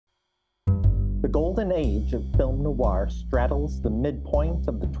golden age of film noir straddles the midpoint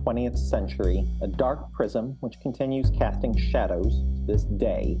of the 20th century, a dark prism which continues casting shadows to this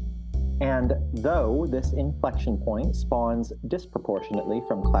day. And though this inflection point spawns disproportionately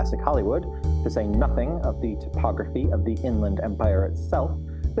from classic Hollywood, to say nothing of the topography of the Inland Empire itself,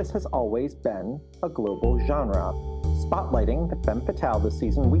 this has always been a global genre. Spotlighting the Femme Fatale this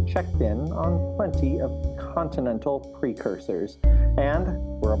season, we checked in on plenty of continental precursors. And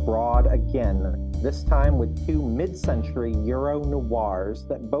we're abroad again, this time with two mid-century Euro-noirs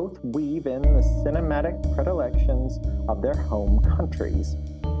that both weave in the cinematic predilections of their home countries.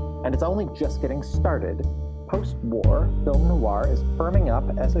 And it's only just getting started. Post-war, film noir is firming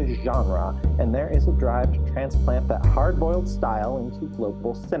up as a genre, and there is a drive to transplant that hard-boiled style into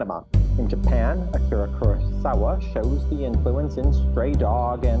global cinema. In Japan, Akira Kurosawa shows the influence in Stray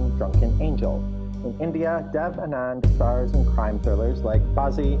Dog and Drunken Angel. In India, Dev Anand stars in crime thrillers like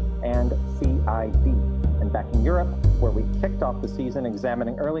Bazi and CID. And back in Europe, where we kicked off the season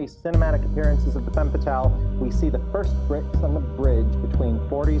examining early cinematic appearances of the Femme Fatale, we see the first bricks on the bridge between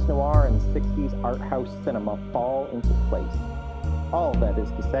 40s noir and 60s art house cinema fall into place. All that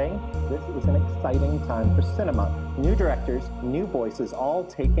is to say, this is an exciting time for cinema. New directors, new voices, all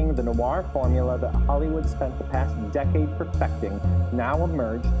taking the noir formula that Hollywood spent the past decade perfecting, now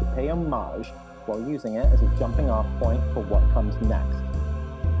emerge to pay homage while using it as a jumping-off point for what comes next.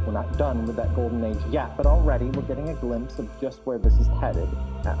 We're not done with that golden age yet, but already we're getting a glimpse of just where this is headed.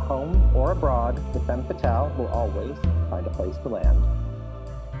 At home or abroad, the Femme Fatale will always find a place to land.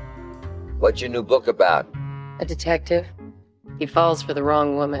 What's your new book about? A detective. He falls for the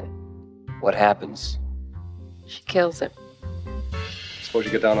wrong woman. What happens? She kills him. Suppose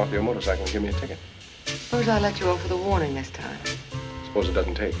you get down off your motorcycle and give me a ticket. Suppose I let you off with a warning this time. Suppose it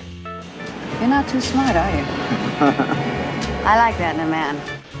doesn't take. You're not too smart, are you? I like that in a man.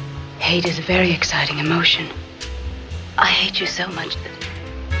 Hate is a very exciting emotion. I hate you so much that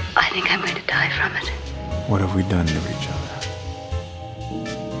I think I'm going to die from it. What have we done to each other?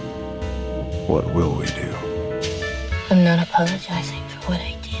 What will we do? I'm not apologizing for what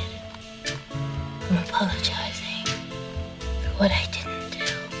I did. I'm apologizing for what I didn't do.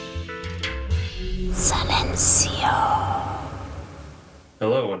 Silencio.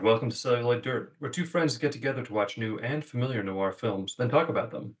 Hello and welcome to Celluloid Dirt, where two friends get together to watch new and familiar noir films, then talk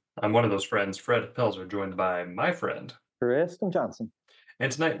about them. I'm one of those friends, Fred Pelzer, joined by my friend, Kristen Johnson.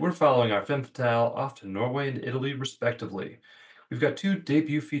 And tonight we're following our Femme Fatale off to Norway and Italy, respectively. We've got two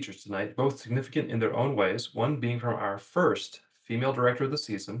debut features tonight, both significant in their own ways, one being from our first female director of the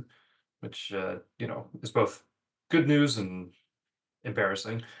season, which, is both good news and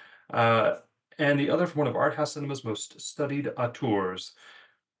embarrassing, and the other from one of art house cinema's most studied auteurs.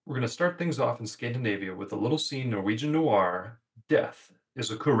 We're going to start things off in Scandinavia with a little scene Norwegian noir, Death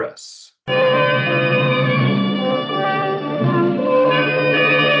is a Caress.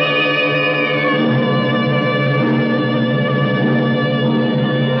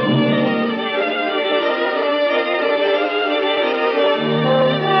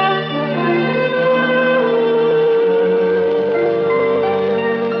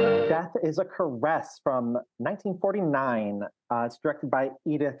 Is a Caress from 1949. It's directed by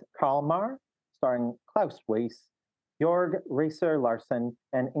Edith Kalmar, starring Klaus Weiss, Jorg Reiser Larsen,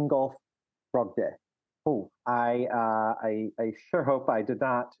 and Ingolf Brogde. Oh, I sure hope I did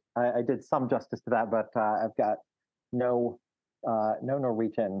not. I did some justice to that, but I've got no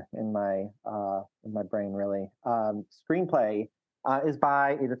Norwegian in my brain really. Screenplay is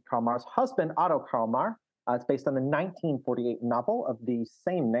by Edith Kalmar's husband Otto Kalmar. It's based on the 1948 novel of the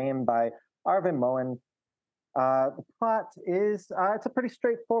same name by Arve Moen. The plot is, it's a pretty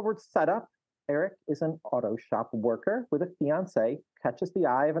straightforward setup. Eric is an auto shop worker with a fiancé, catches the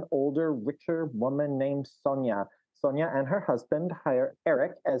eye of an older, richer woman named Sonia. Sonia and her husband hire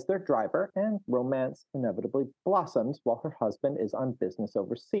Eric as their driver, and romance inevitably blossoms while her husband is on business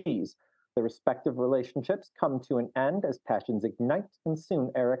overseas. Their respective relationships come to an end as passions ignite, and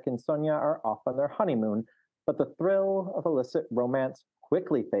soon Eric and Sonia are off on their honeymoon. But the thrill of illicit romance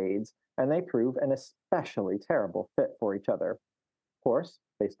quickly fades, and they prove an especially terrible fit for each other. Of course,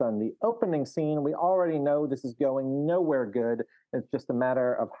 based on the opening scene, we already know this is going nowhere good. It's just a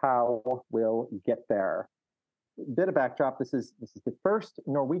matter of how we'll get there. Bit of backdrop: this is the first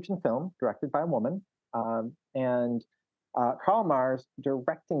Norwegian film directed by a woman, and Kalmar's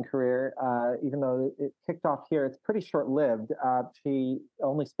directing career, even though it kicked off here, it's pretty short-lived. She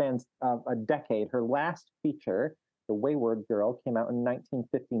only spans a decade. Her last feature, The Wayward Girl, came out in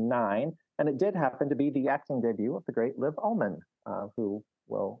 1959, and it did happen to be the acting debut of the great Liv Ullmann, who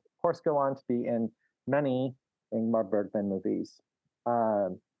will, of course, go on to be in many Ingmar Bergman movies.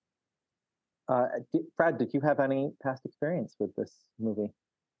 Fred, did you have any past experience with this movie?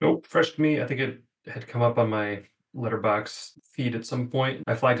 Nope, fresh to me. I think it had come up on my letterbox feed at some point.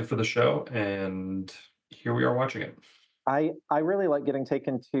 I flagged it for the show, and here we are watching it. I really like getting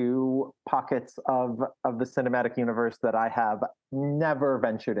taken to pockets of the cinematic universe that I have never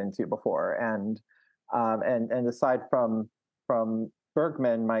ventured into before, and aside from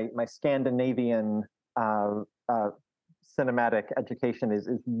Bergman, my Scandinavian uh, uh, cinematic education is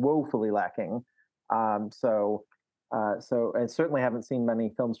woefully lacking. So I certainly haven't seen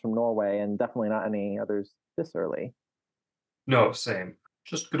many films from Norway, and definitely not any others this early. No, same.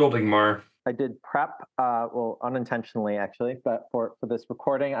 Just good old Ingmar. I did prep, well, unintentionally actually, but for this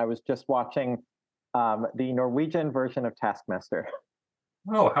recording, I was just watching the Norwegian version of Taskmaster.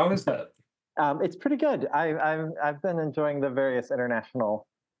 Oh, how is that? It's pretty good. I've been enjoying the various international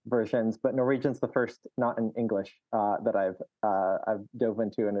versions, but Norwegian's the first not in English that I've dove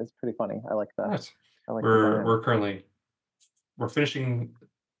into, and it's pretty funny. Nice. I like the We're dynamic. we're currently we're finishing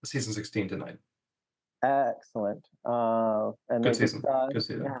season 16 tonight. Excellent. And Good they just season. Good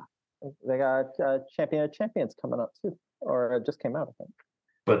season. yeah, they got Champion of Champions coming up too, or it just came out, I think.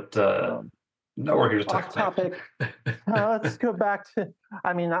 But no, we're here to talk Off about topic. Let's go back to.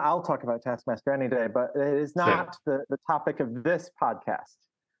 I mean, I'll talk about Taskmaster any day, but it is not the topic of this podcast.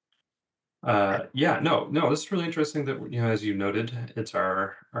 Yeah, no, this is really interesting that, as you noted, it's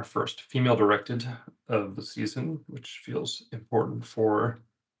our first female directed of the season, which feels important for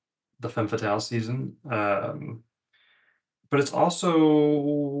the Femme Fatale season. But it's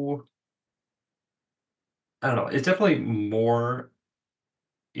also, I don't know, it's definitely more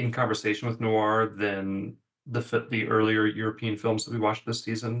in conversation with noir than the earlier European films that we watched this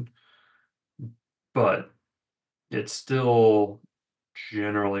season, but it's still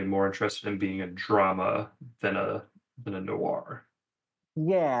generally more interested in being a drama than a noir.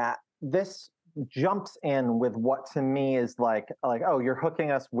 Yeah, this jumps in with what to me is like oh, you're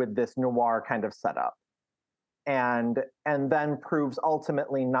hooking us with this noir kind of setup, and then proves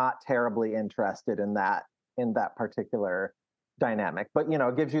ultimately not terribly interested in that particular dynamic. But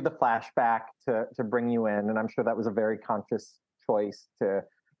it gives you the flashback to bring you in, and I'm sure that was a very conscious choice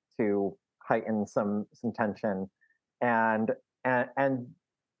to heighten some tension, and and and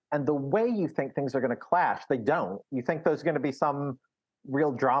and the way you think things are going to clash, they don't. You think there's going to be some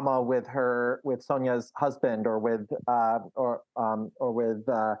real drama with Sonia's husband, or with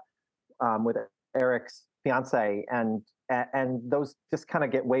Eric's fiance, and those just kind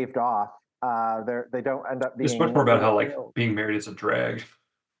of get waved off. They don't end up It's much being more about how, like, real. being married is a drag.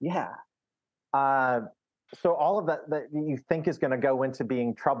 Yeah. Uh, so all of that you think is going to go into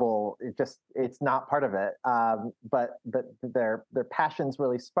being trouble, it's not part of it. But their passions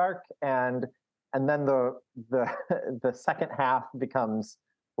really spark, and then the the second half becomes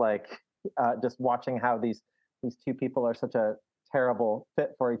like just watching how these two people are such a terrible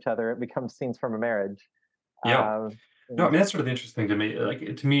fit for each other. It becomes scenes from a marriage. Yeah. Uh, No, I and mean, that's sort of the interesting thing to me.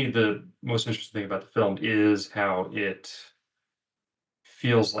 Like, to me, the most interesting thing about the film is how it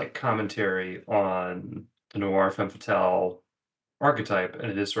feels like commentary on the noir femme fatale archetype, and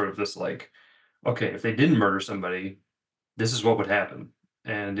it is sort of this, like, okay, if they didn't murder somebody, this is what would happen,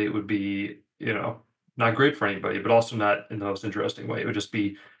 and it would be, not great for anybody, but also not in the most interesting way. It would just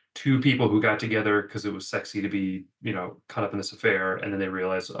be two people who got together because it was sexy to be, caught up in this affair, and then they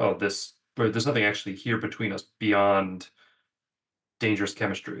realize, oh, there's nothing actually here between us beyond dangerous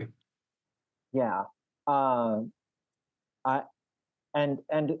chemistry. yeah. Um, I and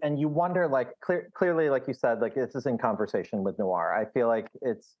you wonder, like, clearly, like you said, like this is in conversation with noir. I feel like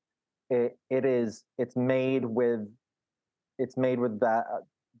it's made with that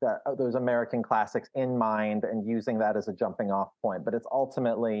those American classics in mind, and using that as a jumping off point. But it's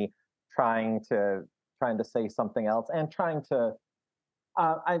ultimately trying to say something else, and trying to.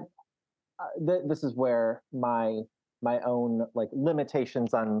 I This is where my own like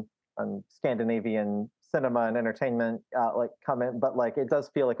limitations on Scandinavian cinema and entertainment like come in, but like it does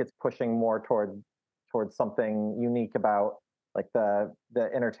feel like it's pushing more towards something unique about like the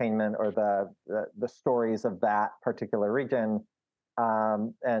entertainment, or the stories of that particular region.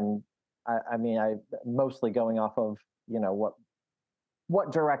 And I mean, I mostly going off of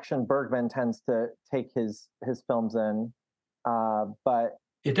what direction Bergman tends to take his films in, but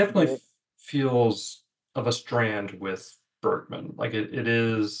It but definitely it feels of a strand with Bergman. Like, it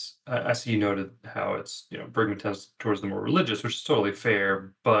is. I see you noted how it's, Bergman tends towards the more religious, which is totally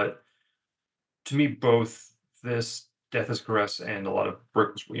fair. But to me, both this Death is Caress and a lot of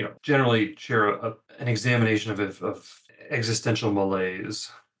Bergman's, generally share an examination of existential malaise.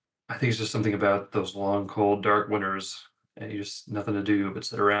 I think it's just something about those long, cold, dark winters, and you just nothing to do but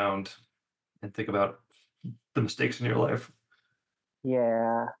sit around and think about the mistakes in your life.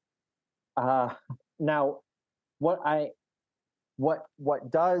 Yeah. Uh, Now, what I what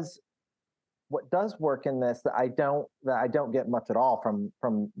does work in this that I don't get much at all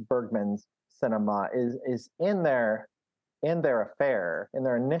from Bergman's cinema is in their affair, in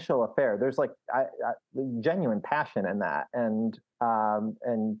their initial affair. There's like genuine passion in that, and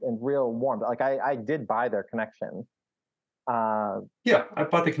real warmth. Like I did buy their connection. Uh, Yeah, I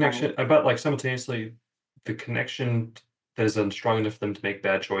bought the I, connection. I bought like simultaneously the connection that is strong enough for them to make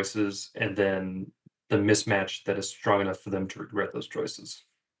bad choices, and then the mismatch that is strong enough for them to regret those choices.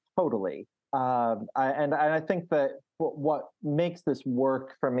 Totally. And I think that what makes this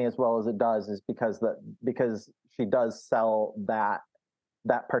work for me as well as it does is because she does sell that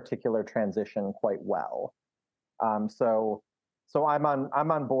particular transition quite well. So I'm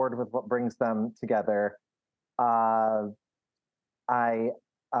on board with what brings them together. Uh, I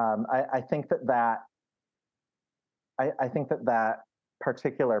think I think that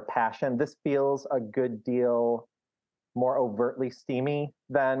particular passion. This feels a good deal more overtly steamy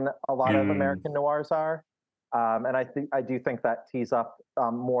than a lot of Mm, American noirs are. And I do think that tees up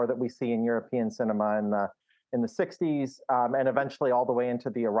more that we see in European cinema in the '60s, and eventually all the way into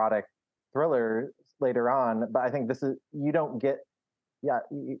the erotic thriller later on. But I think this is you don't get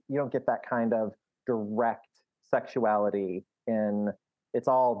you don't get that kind of direct sexuality in it's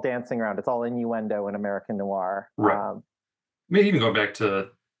all dancing around, it's all innuendo in American noir. right. Maybe even going back to,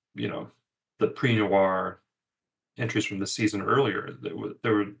 you know, the pre-noir entries from the season earlier, they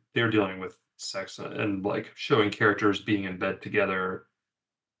were dealing with sex and like showing characters being in bed together,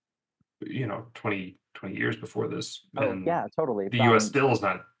 20 years before this, Oh and yeah, totally. the US still is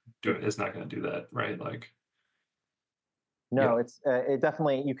not going to do that, right? Like, No, yeah. it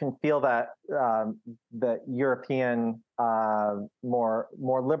definitely you can feel that the European more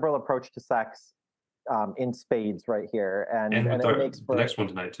liberal approach to sex in spades right here, And and with it makes the for next one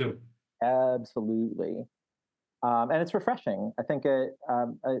tonight too. absolutely, and it's refreshing. I think it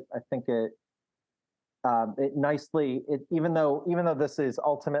nicely even though this is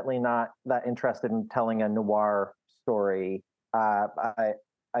ultimately not that interested in telling a noir story, uh,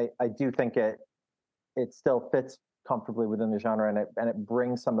 I I do think it still fits comfortably within the genre, and it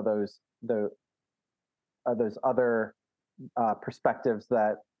brings some of those other perspectives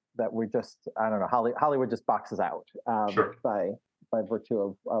that we just I don't know Hollywood just boxes out Sure. by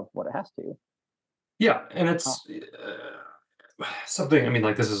virtue of what it has to. Yeah, and Uh, it's something. I mean,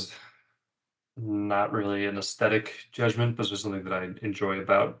 like this is not really an aesthetic judgment, but it's just something that I enjoy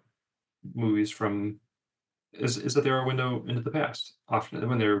about movies from is that they're a window into the past. Often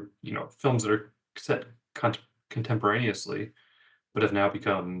when they're films that are set contemporaneously, but have now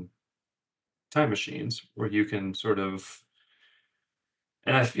become time machines where you can sort of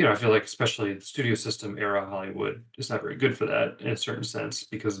and I feel like especially the studio system era Hollywood is not very good for that in a certain sense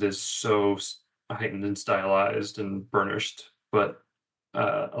because it is so heightened and stylized and burnished. But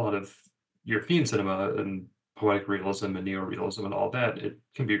a lot of European cinema and poetic realism and neorealism and all that, it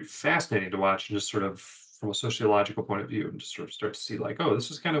can be fascinating to watch and just sort of from a sociological point of view and just sort of start to see like, oh, this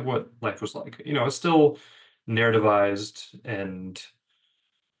is kind of what life was like. It's still narrativized and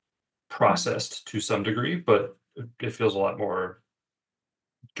processed to some degree, but it feels a lot more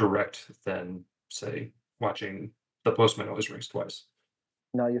direct than, say, watching The Postman Always Rings Twice.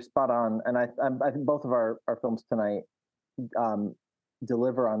 no, you're spot on, and I think both of our films tonight um,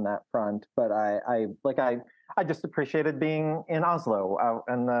 deliver on that front. But I just appreciated being in Oslo out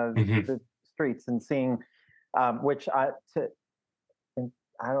in Mhm. the streets and seeing which and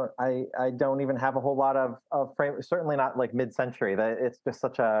I don't even have a whole lot of frame. Certainly not like mid-century. That it's just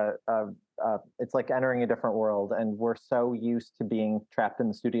such it's like entering a different world, and we're so used to being trapped in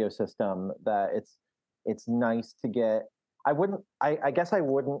the studio system that it's nice to get. I guess I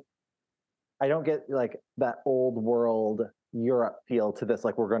wouldn't. I don't get like that old world Europe feel to this.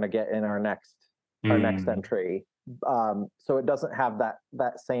 Like we're going to get in our next Mm. entry. So it doesn't have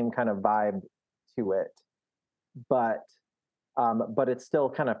that same kind of vibe to it, but but it's still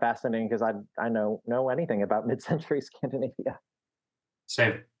kind of fascinating because I know anything about mid-century Scandinavia.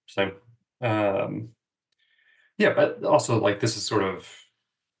 Same, same. Um, yeah, but also like this is sort of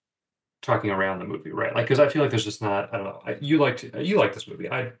talking around the movie, right? Like, because I feel like there's just not. I don't know. You like this movie.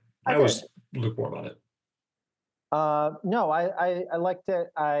 I I did. was lukewarm on it. No, I liked it.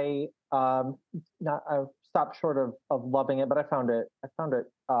 I stopped short of loving it, but I found it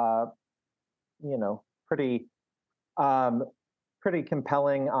pretty um, pretty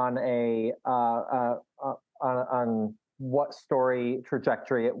compelling on a on what story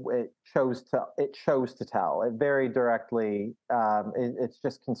trajectory it chose to tell. It very directly it's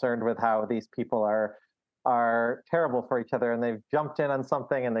just concerned with how these people are terrible for each other, and they've jumped in on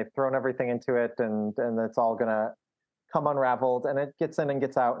something and they've thrown everything into it, and it's all gonna come unraveled, and it gets in and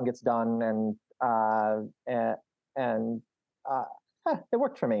gets out and gets done, and it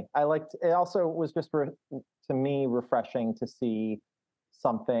worked for me. I liked it. Also was just to me refreshing to see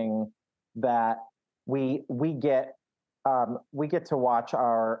something that we get to watch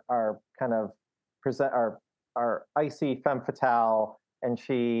our kind of present our icy femme fatale, and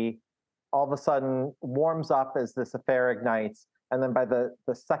she all of a sudden warms up as this affair ignites, and then by the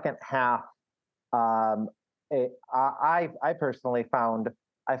second half, I personally found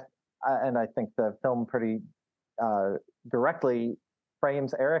and I think the film pretty directly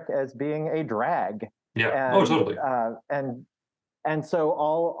frames Eric as being a drag. Yeah. Oh, totally. And so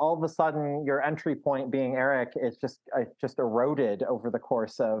all of a sudden, your entry point being Eric is just eroded over the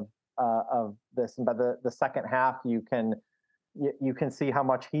course of this. And by the second half, you can see how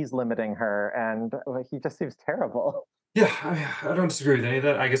much he's limiting her, and he just seems terrible. Yeah, I don't disagree with any of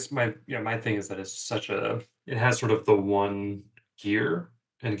that. I guess my thing is that it has sort of the one gear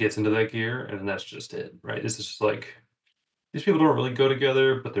and it gets into that gear, and then that's just it, right? It's just like these people don't really go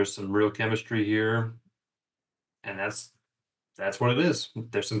together, but there's some real chemistry here, and that's what it is.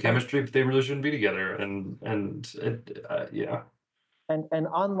 There's some chemistry, but they really shouldn't be together, and yeah. And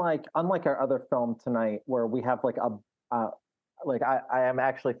unlike our other film tonight, where we have like I am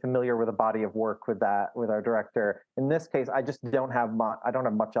actually familiar with a body of work with our director. In this case, I just don't have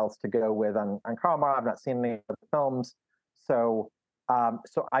much else to go with on Karl. I've not seen any of the films, so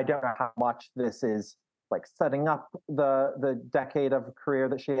I don't know how much this is like setting up the decade of career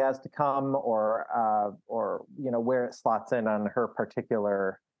that she has to come, or where it slots in on her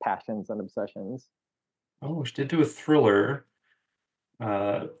particular passions and obsessions. Oh, she did do a thriller.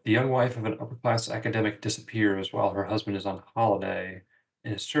 The young wife of an upper-class academic disappears while her husband is on holiday.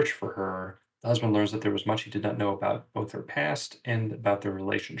 In his search for her, the husband learns that there was much he did not know about both her past and about their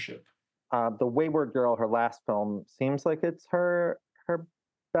relationship. The Wayward Girl, her last film, seems like it's her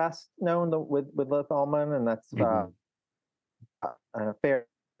best known with Liv Ullmann, and that's an affair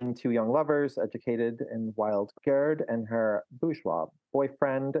between two young lovers, educated in wild Gerd, and her bourgeois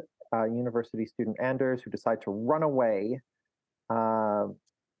boyfriend, university student Anders, who decide to run away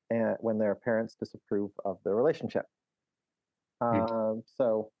and when their parents disapprove of the relationship.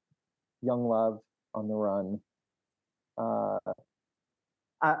 So, young love on the run.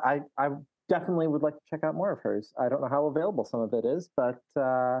 I definitely would like to check out more of hers. I don't know how available some of it is, but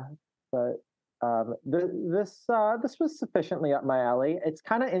this was sufficiently up my alley. It's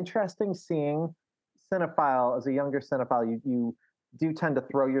kind of interesting seeing cinephile as a younger cinephile. You do tend to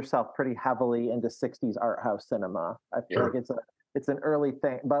throw yourself pretty heavily into 60s art house cinema. I feel like it's an early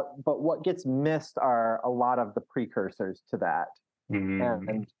thing, but what gets missed are a lot of the precursors to that,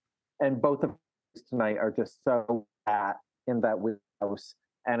 and both of these tonight are just so in that wheelhouse,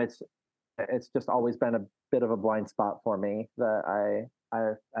 and it's just always been a bit of a blind spot for me that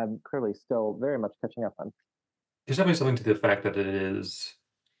I'm clearly still very much catching up on. There's definitely something to the fact that it is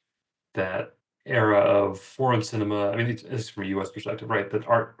that era of foreign cinema. I mean, it's from a U.S. perspective, right? That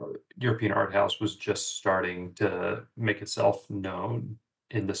European art house was just starting to make itself known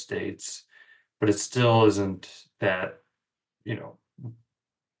in the States, but it still isn't that,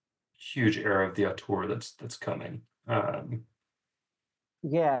 huge era of the auteur that's coming.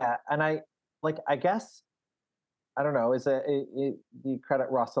 Yeah, and I guess I don't know. Do you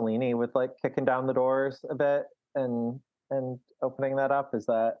credit Rossellini with like kicking down the doors a bit and opening that up?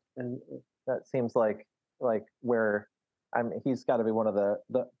 That seems like where he's got to be one of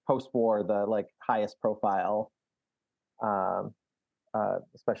the post-war, the like highest profile,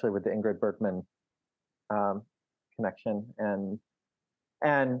 especially with the Ingrid Bergman connection, and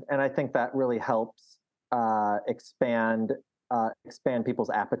I think that really helps expand people's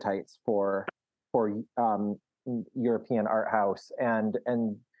appetites for European art house, and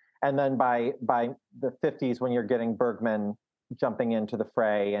then by the 50s, when you're getting Bergman jumping into the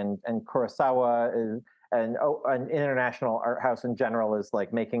fray, and Kurosawa and international art house in general is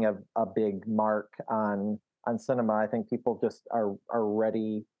like making a big mark on cinema. I think people just are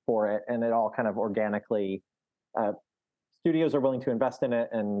ready for it, and it all kind of organically. Studios are willing to invest in it,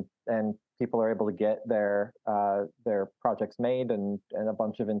 and people are able to get their projects made, and a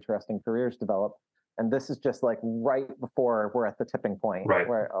bunch of interesting careers develop. And this is just like right before we're at the tipping point, right,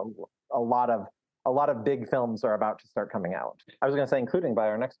 where a lot of big films are about to start coming out. I was going to say, including by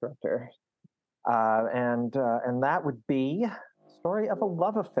our next director, and that would be "Story of a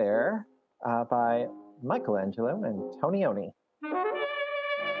Love Affair" by Michelangelo Antonioni.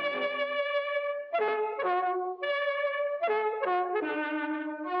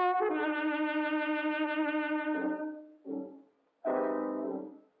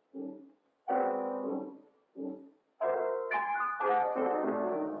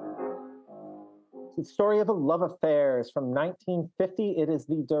 The story of a love affair is from 1950. It is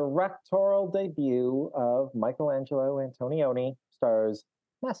the directorial debut of Michelangelo Antonioni. Stars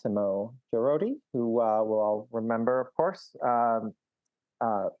Massimo Girotti, who we'll all remember, of course,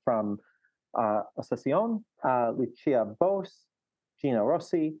 from Association, Lucia Bose, Gino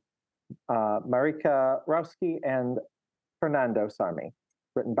Rossi, Marika Rowski, and Fernando Sarmi.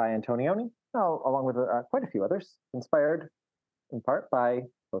 Written by Antonioni, along with quite a few others, inspired in part by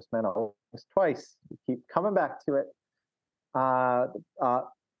Postman Always Twice. We keep coming back to it. Plot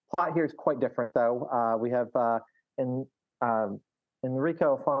here is quite different, though. We have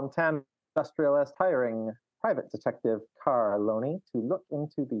Enrico Fontana, industrialist, hiring private detective Carloni to look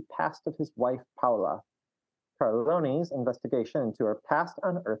into the past of his wife, Paola. Carloni's investigation into her past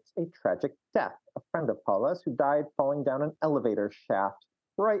unearths a tragic death. A friend of Paola's who died falling down an elevator shaft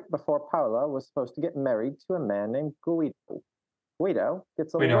right before Paola was supposed to get married to a man named Guido. Guido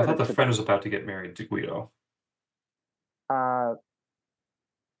gets Wait, alerted. no, I thought the to friend was about to get married to Guido.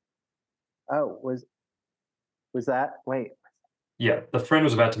 Was that? Wait. Yeah, the friend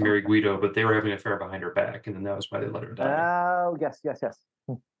was about to marry Guido, but they were having an affair behind her back, and then that was why they let her die. Oh, yes.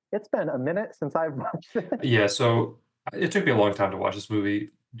 It's been a minute since I've watched it. Yeah, so it took me a long time to watch this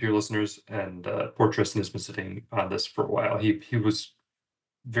movie, dear listeners, and poor Tristan has been sitting on this for a while. He was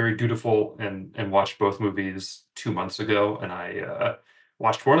very dutiful and watched both movies 2 months ago, and I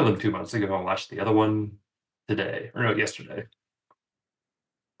watched one of them 2 months ago and watched the other one today, or no, yesterday.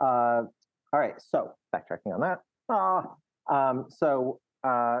 All right, so backtracking on that. So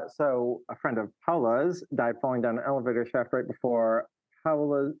a friend of Paula's died falling down an elevator shaft right before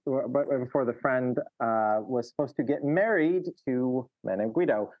the friend was supposed to get married to a man named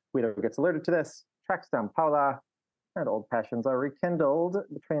Guido. Guido gets alerted to this, tracks down Paula, and old passions are rekindled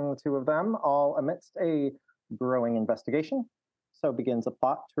between the two of them, all amidst a growing investigation. So begins a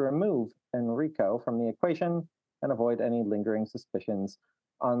plot to remove Enrico from the equation and avoid any lingering suspicions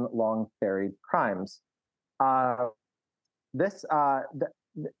on long-buried crimes. As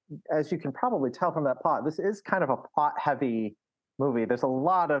you can probably tell from that plot, this is kind of a plot-heavy movie. There's a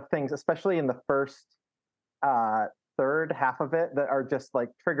lot of things, especially in the first third half of it, that are just like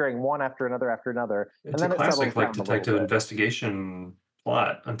triggering one after another. It's a classic like detective investigation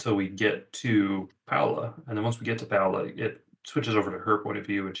plot until we get to Paola, and then once we get to Paola, it switches over to her point of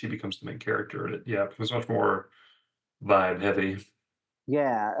view, and she becomes the main character. And it becomes much more vibe heavy.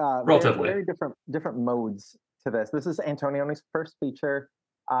 Yeah, relatively very different modes to this. This is Antonioni's first feature.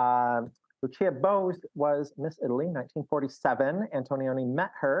 Lucia Bose was Miss Italy, 1947. Antonioni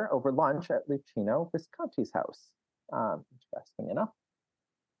met her over lunch at Luchino Visconti's house. Interesting enough.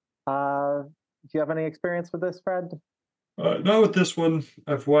 Do you have any experience with this, Fred? Not with this one.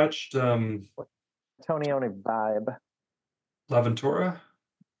 I've watched Antonioni vibe. L'Avventura,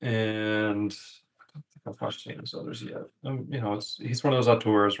 and I don't think I've watched any of his others yet. He's one of those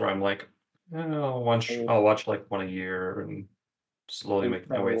auteurs where I'm like, I'll watch like one a year and slowly make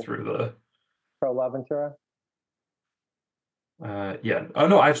my way through the. Pro L'Avventura? Yeah. Oh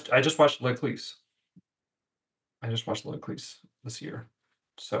no, I just watched L'Eclisse. I just watched L'Eclisse this year,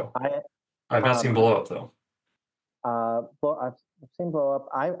 so I've not seen Blow Up though. I've seen Blow Up.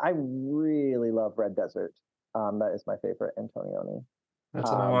 I really love Red Desert. That is my favorite Antonioni. That's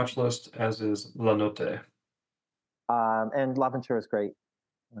on my watch list, as is La Notte. And L'Avventura is great.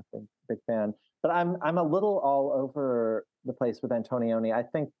 I'm a big fan. But I'm a little all over the place with Antonioni. I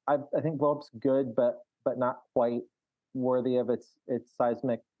think Blow Up's good, but not quite worthy of its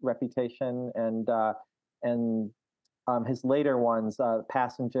seismic reputation. And his later ones,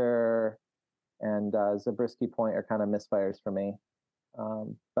 Passenger and Zabriskie Point, are kind of misfires for me.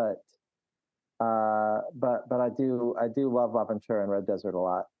 But I do love L'Avventura and Red Desert a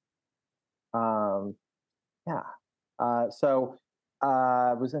lot. So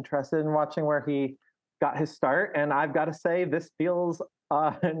I was interested in watching where he got his start, and I've got to say, this feels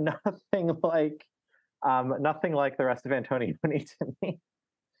nothing like the rest of Antonioni to me.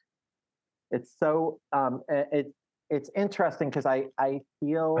 It's so it's interesting because I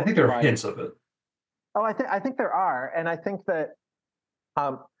feel I think there are hints of it. Oh, I think there are, and I think that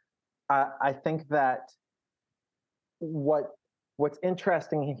what's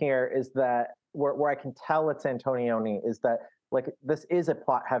interesting here is that where I can tell it's Antonioni is that like this is a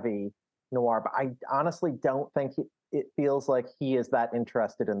plot heavy noir, but I honestly don't think it feels like he is that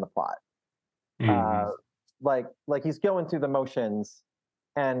interested in the plot. uh, Mhm. like he's going through the motions,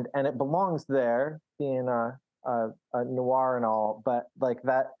 and it belongs there, being a noir and all. But like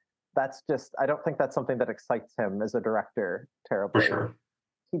that's just I don't think that's something that excites him as a director For terribly. sure.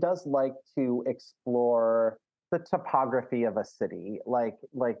 He does like to explore the topography of a city,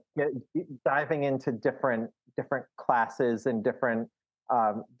 diving into different classes and different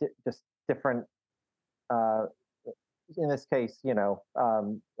just different uh, in this case,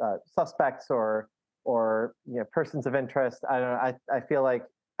 suspects or persons of interest. I don't know. I feel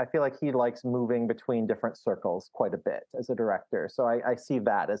like he likes moving between different circles quite a bit as a director. So I see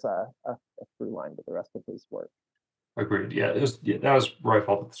that as a through line to the rest of his work. Agreed. Yeah, that was where I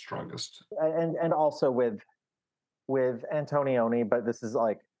felt it the strongest. And also with Antonioni, but this is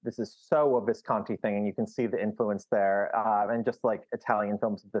so a Visconti thing, and you can see the influence there. And just like Italian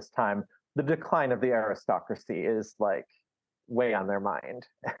films at this time, the decline of the aristocracy is like way on their mind,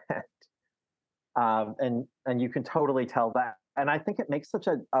 and you can totally tell that. And I think it makes such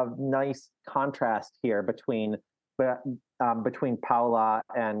a nice contrast here between Paola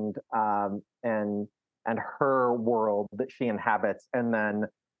and her world that she inhabits, and then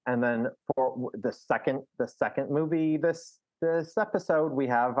for the second movie this episode, we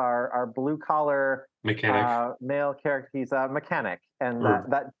have our blue collar Mechanic male character. He's a mechanic, and or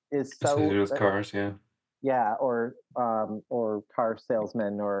that is something to so do with cars. Yeah. yeah, or car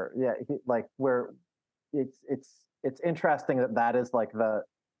salesman, or yeah, like where it's interesting that that is like the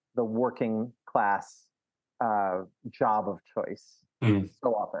working class job of choice Mm.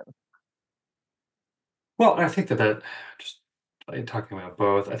 so often. Well, I think that just like, talking about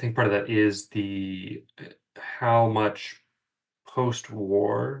both, I think part of that is the how much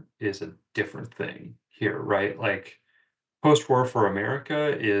post-war is a different thing here, right? Like post-war for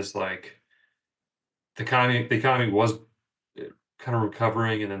America is like the economy was kind of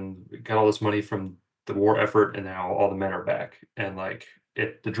recovering, and then we got all this money from the war effort, and now all the men are back, and like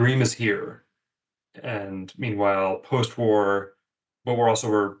the dream is here. And meanwhile, post-war, but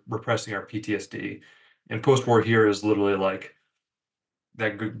we're repressing our PTSD. And post-war here is literally like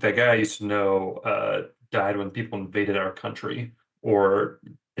that guy I used to know died when people invaded our country, or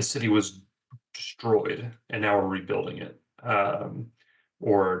a city was destroyed, and now we're rebuilding it.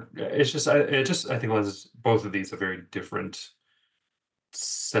 Or I think lends both of these a very different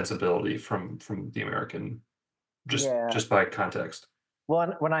sensibility from the American, Yeah. just by context. Well,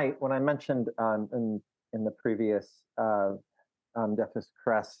 and when I mentioned in the previous Death's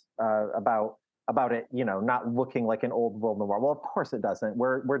Crest about it, not looking like an old world noir. Well, of course it doesn't.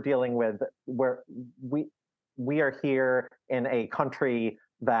 We're dealing with where we we are here in a country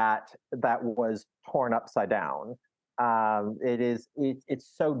that was torn upside down. It's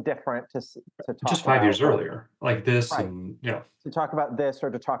so different to Just talk 5 years about earlier, like this, right and yeah, to talk about this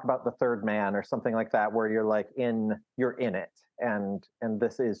or to talk about the third man or something like that where you're in it, and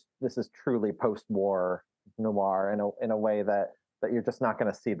this is truly post-war noir in a way that you're just not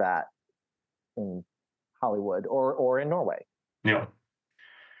going to see that in Hollywood or in Norway. yeah.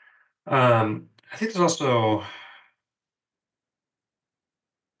 I think there's also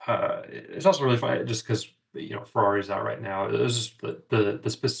it's also really fun just because Ferrari's out right now. It was just the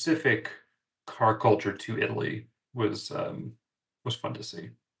specific car culture to Italy was fun to see.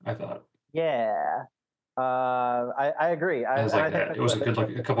 I thought Yeah, I agree. it was And like I think that. It was a good look,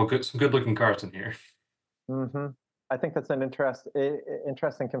 a couple good some good looking cars in here. hmm I think that's an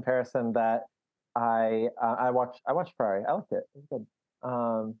interesting comparison that I watched Ferrari. I liked it. It was good.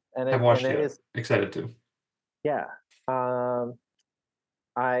 And Haven't it watched it yet. is Excited to. yeah. Um,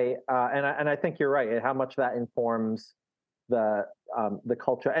 and I think you're right. How much that informs the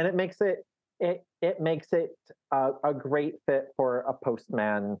culture, and it makes it a great fit for a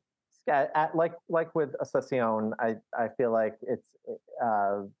postman. Like with Ascension, I feel like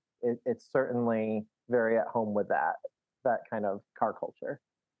it's certainly very at home with that kind of car culture.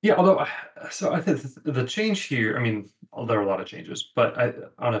 Yeah, although so I think the change here, I mean, there are a lot of changes, but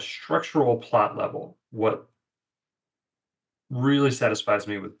on a structural plot level, what really satisfies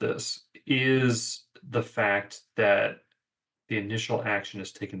me with this is the fact that the initial action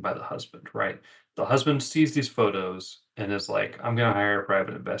is taken by the husband, right? The husband sees these photos and is like, I'm going to hire a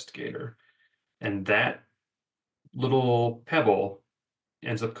private investigator. And that little pebble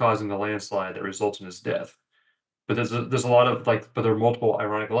ends up causing the landslide that results in his death. But there's a lot of like, but there are multiple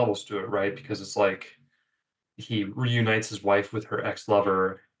ironic levels to it, right? Because it's like he reunites his wife with her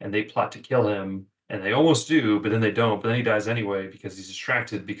ex-lover, and they plot to kill him, and they almost do, but then they don't. But then he dies anyway because he's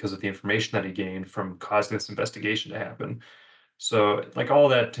distracted because of the information that he gained from causing this investigation to happen. So, like, all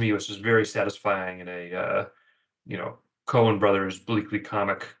that to me was just very satisfying in a, you know, Coen Brothers bleakly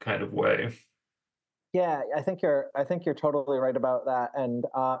comic kind of way. Yeah, I think you're totally right about that.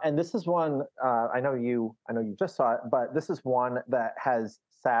 And this is one I know you just saw it, but this is one that has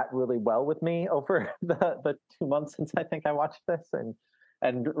sat really well with me over the 2 months since I think I watched this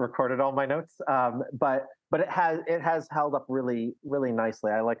and recorded all my notes. But it has held up really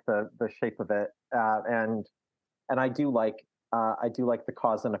nicely. I like the shape of it, and I do like the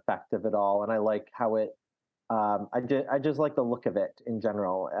cause and effect of it all, and I like how it. I just like the look of it in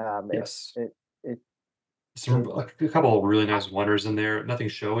general. Yes. It Some it like a couple of really nice wonders in there. Nothing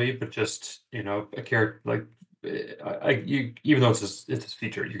showy, but just a character like you. Even though it's a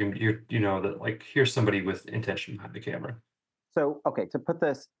feature, you know that like here's somebody with intention behind the camera. So okay, to put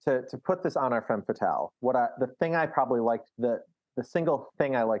this on our femme fatale, the thing I probably liked the single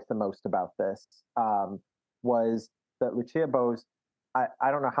thing I liked the most about this was that Lucia Bose.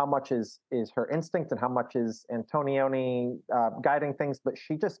 I don't know how much is her instinct and how much is Antonioni guiding things, but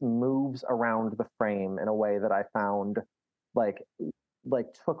she just moves around the frame in a way that I found like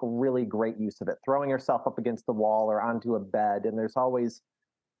took really great use of it, throwing herself up against the wall or onto a bed, and there's always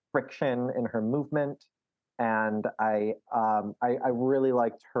friction in her movement, and I really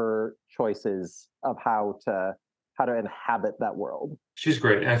liked her choices of how to inhabit that world. She's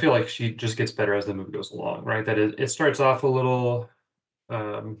great, and I feel like she just gets better as the movie goes along. Right, that it starts off a little,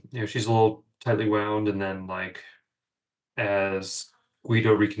 she's a little tightly wound, and then like as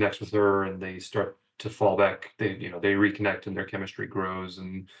Guido reconnects with her and they start to fall back, they reconnect and their chemistry grows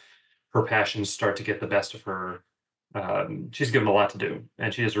and her passions start to get the best of her. She's given a lot to do,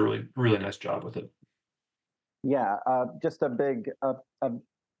 and she does a really nice job with it. Yeah, just a big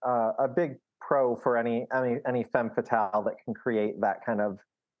pro for any femme fatale that can create that kind of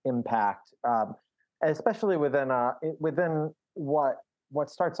impact, especially within what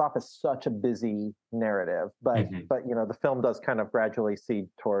starts off as such a busy narrative, Mhm. but the film does kind of gradually seed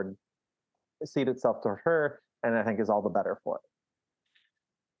itself toward her, and I think is all the better for it.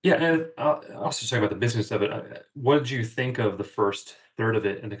 Yeah, and also talking about the business of it. What did you think of the first third of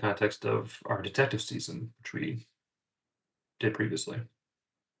it in the context of our detective season, which we did previously?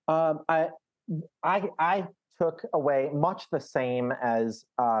 Um, I I took away much the same as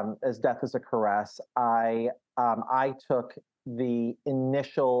Death is a Caress. I took the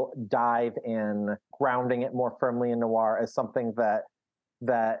initial dive in, grounding it more firmly in noir as something that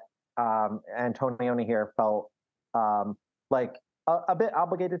Antonioni here felt like a bit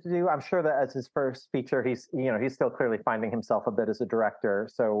obligated to do. I'm sure that as his first feature, he's still clearly finding himself a bit as a director.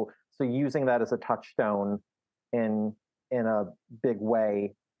 So using that as a touchstone in a big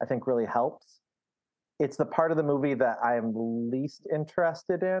way, I think really helps. It's the part of the movie that I'm least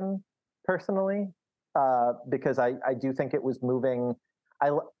interested in personally, because I do think it was moving.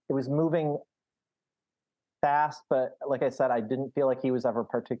 It was moving fast, but like I said, I didn't feel like he was ever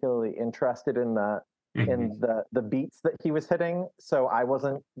particularly interested in Mhm. the beats that he was hitting, so I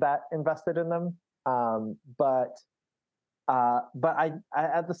wasn't that invested in them. But I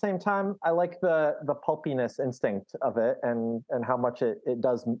at the same time I like the pulpiness instinct of it, and how much it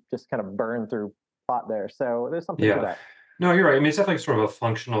does just kind of burn through plot there. So there's something to Yeah. that. No, you're right. I mean, it's definitely sort of a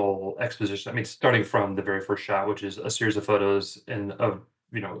functional exposition. I mean, starting from the very first shot, which is a series of photos and of,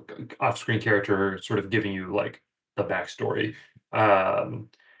 off-screen character sort of giving you like the backstory. Um,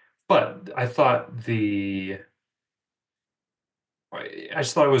 but I just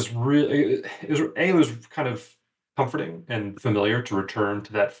thought it was really, it was kind of comforting and familiar to return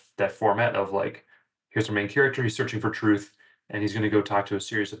to that format of like, here's our main character, he's searching for truth, and he's going to go talk to a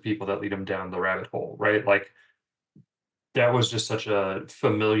series of people that lead him down the rabbit hole, right? Like that was just such a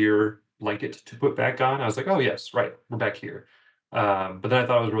familiar blanket to put back on. I was like, "Oh, yes, right, we're back here." But then I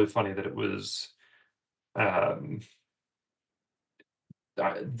thought it was really funny that it was, um,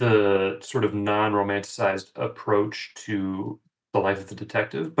 the sort of non-romanticized approach to the life of the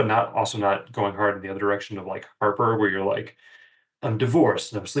detective, but not going hard in the other direction of, like, Harper, where you're like, "I'm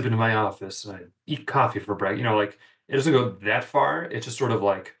divorced, and I'm sleeping in my office, and I eat coffee for breakfast." Like, it doesn't go that far. It's just sort of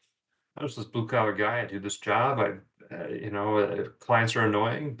like, I was this blue collar guy. I do this job. Clients are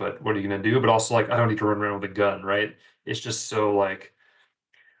annoying, but what are you going to do? But also, like, I don't need to run around with a gun, right? It's just so like,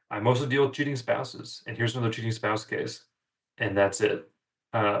 I mostly deal with cheating spouses, and here's another cheating spouse case, and that's it.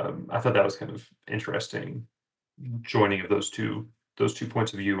 I thought that was kind of interesting, joining of those two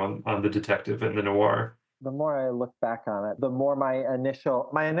points of view on the detective and the noir. The more I look back on it, the more my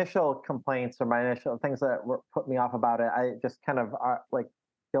initial complaints or my initial things that put me off about it, I just kind of like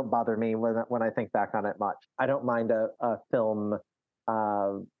don't bother me when I think back on it much. I don't mind a film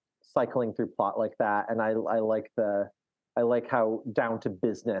uh, cycling through plot like that, and I like how down to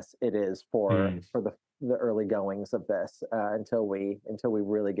business it is Hmm. for the early goings of this, until we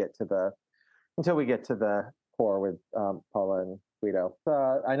really get to until we get to the core with Paula and Guido.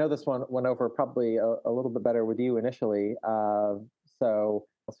 I know this one went over probably a little bit better with you initially. So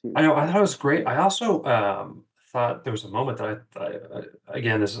let's see. I know. I thought it was great. I also thought there was a moment that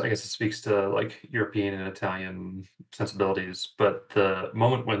again, this is, I guess it speaks to like European and Italian sensibilities, but the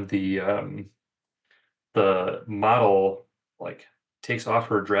moment when the model like takes off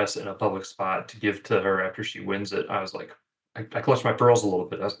her dress in a public spot to give to her after she wins it, I was like, I clutched my pearls a little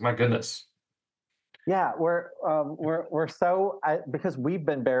bit. I was like, my goodness. Yeah, we're so because we've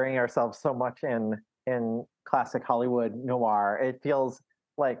been burying ourselves so much in classic Hollywood noir. It feels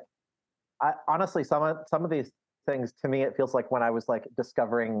like honestly some of these things to me it feels like when I was like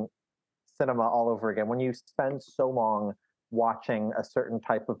discovering cinema all over again. When you spend so long watching a certain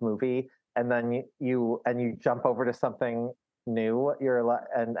type of movie and then you jump over to something new,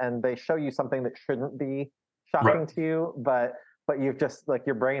 and they show you something that shouldn't be Right. shocking to you, but you've just like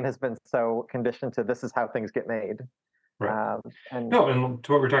your brain has been so conditioned to this is how things get made. Right. And No, and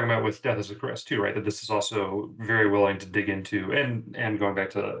to what we're talking about with Death is a Caress too, right? That this is also very willing to dig into, and going back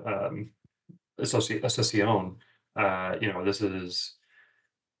to Association, this is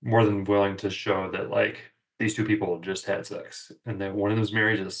more than willing to show that like these two people just had sex, and that one of them's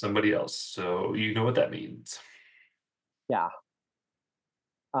married to somebody else. So you know what that means. yeah,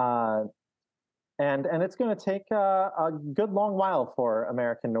 uh, and it's going to take a good long while for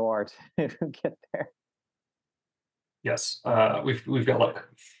American noir to get there. Yes, Uh, we've got like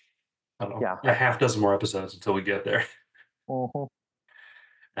I don't know yeah. a half dozen more episodes until we get there. Mhm.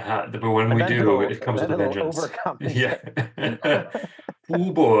 But when And we do, it comes with then a it'll vengeance. Yeah. overcompensate.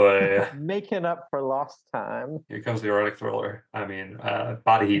 Oh boy. Making up for lost time. Here comes the erotic thriller. I mean,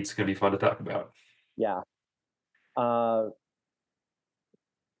 Body Heat's gonna be fun to talk about. Yeah. Uh,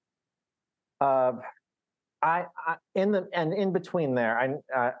 uh, I in the and in between there,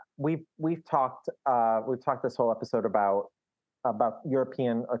 we've talked this whole episode about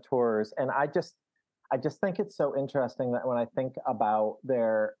European auteurs, and I just think it's so interesting that when I think about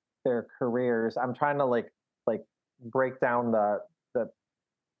their careers, I'm trying to like break down the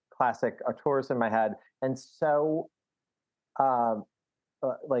classic auteurs in my head, and so um,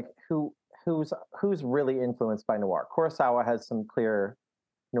 like who's really influenced by noir. Kurosawa has some clear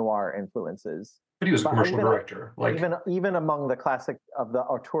noir influences, But he was a but commercial director. Like, even among the classic of the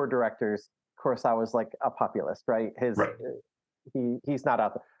auteur directors, Kurosawa is like a populist, right? right. He's not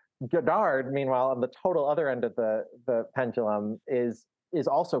out there. Godard, meanwhile, on the total other end of the pendulum, is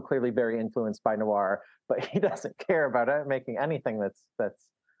also clearly very influenced by noir, but he doesn't care about it making anything that's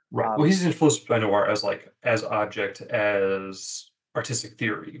Right. Well, um, he's influenced by noir as like as object as artistic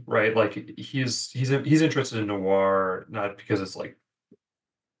theory, right? Like he's interested in noir not because it's like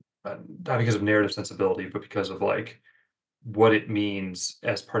not because of narrative sensibility, but because of like what it means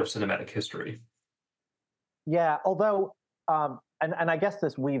as part of cinematic history. yeah. Although, and I guess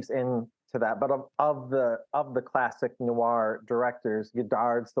this weaves into that, but of the classic noir directors,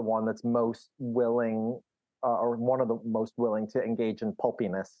 Godard's the one that's most willing, or one of the most willing to engage in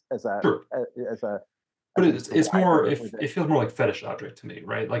pulpiness Sure. as a But as a it's more driver if with it it. feels more like fetish object to me,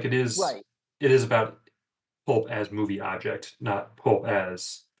 right? Like Right. it is about pulp as movie object, not pulp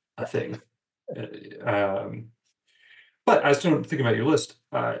as a Yes. thing. But I was still thinking about your list.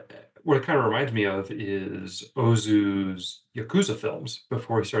 What it kind of reminds me of is Ozu's Yakuza films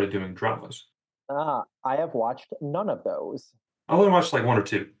before he started doing dramas. I have watched none of those. I only watched like one or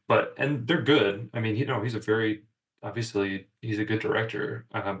two, but and they're good. I mean, he's a very obviously he's a good director,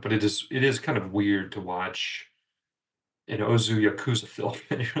 but it is kind of weird to watch an Ozu Yakuza film,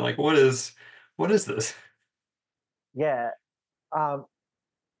 and you're like, what is this? Yeah. Um,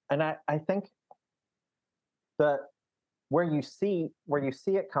 and I think the where you see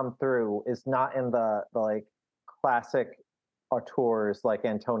it come through is not in the like classic auteurs like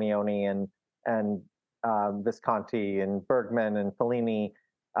Antonioni and Visconti and Bergman and Fellini,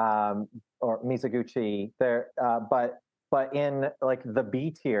 or Mizoguchi there, but in like the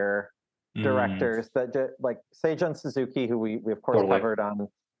B tier Mm, directors that like Seijun Suzuki, who we of course totally. covered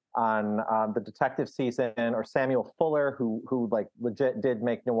on the detective season, or Samuel Fuller, who like legit did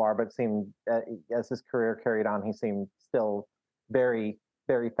make noir, but seemed as his career carried on, he seemed still very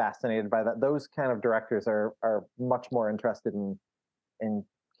fascinated by that. Those kind of directors are much more interested in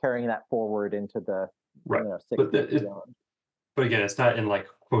carrying that forward into the Right. But 60s and beyond. but again, it's not in like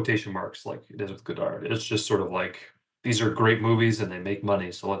quotation marks like it is with Godard. It's just sort of like these are great movies and they make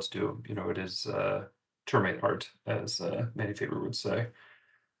money, so let's do them. It is termite art, as Manny Faber would say.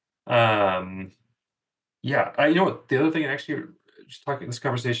 Um, yeah, you know what? The other thing, actually, just talking this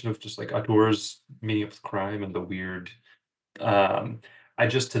conversation of just like auteurs meeting up with crime and the weird. Um, I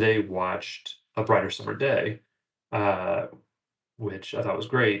just today watched A Brighter Summer Day, uh, which I thought was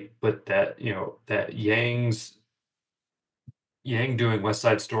great. But that Yang doing West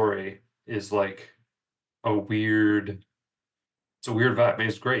Side Story is like a weird it's a weird vibe. I mean,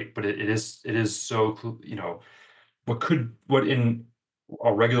 it's great, but it is so what in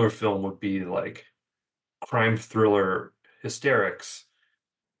a regular film would be like crime thriller hysterics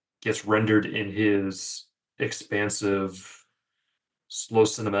gets rendered in his expansive, slow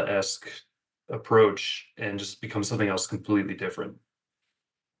cinema-esque approach and just becomes something else completely different.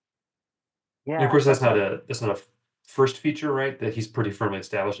 And of Yeah, course, that's what. that's not a first feature, right? That he's pretty firmly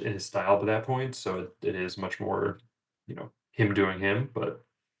established in his style by that point, so it is much more, him doing him. But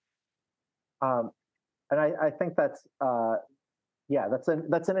Um, and I think that's yeah, that's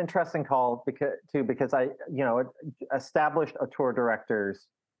an interesting call because established auteur directors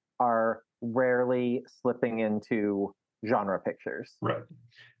are rarely slipping into genre pictures. right,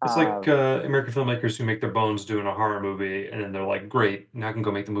 it's like Um, American filmmakers who make their bones doing a horror movie, and then they're like, "Great, now I can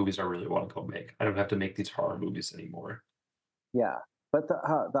go make the movies I really want to go make. I don't have to make these horror movies anymore." yeah, but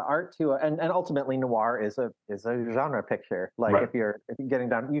the art too, and ultimately noir is a genre picture. Like Right. if you're getting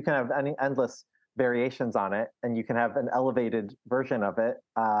down, you can have any endless variations on it, and you can have an elevated version of it.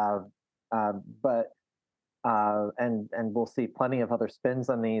 But and we'll see plenty of other spins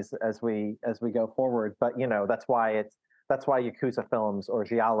on these as we go forward. But that's why Yakuza films or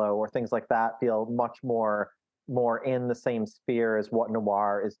giallo or things like that feel much more in the same sphere as what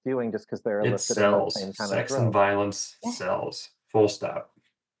noir is doing, just because they're It eliciting those sells. same kind of Sex and thrills. violence Yeah. sells. Full stop.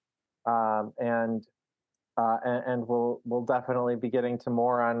 And we'll definitely be getting to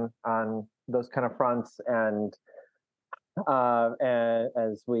more on those kind of fronts,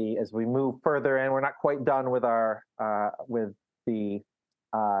 as we move further in. We're not quite done with our with the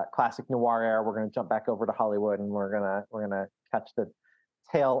classic noir era. We're going to jump back over to Hollywood, and we're gonna catch the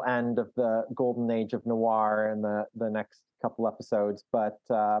tail end of the golden age of noir in the next couple episodes. But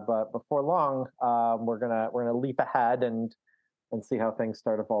before long, we're gonna leap ahead and see how things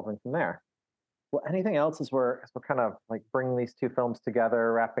start evolving from there. Well, anything else as we're kind of like bringing these two films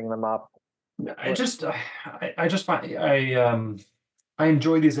together, wrapping them up? What? I just find I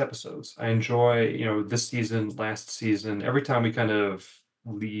enjoy these episodes. I enjoy, this season, last season, every time we kind of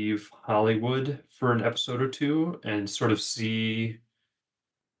leave Hollywood for an episode or two and sort of see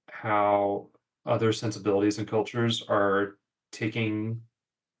how other sensibilities and cultures are taking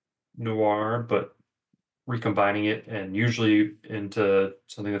noir, but recombining it and usually into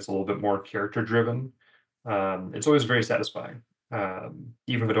something that's a little bit more character driven. It's always very satisfying.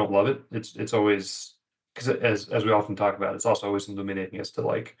 Even if I don't love it, it's always because as we often talk about, it's also always illuminating as to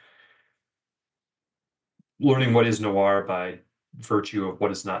like learning what is noir by virtue of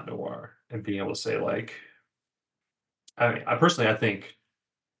what is not noir and being able to say like, I mean, I think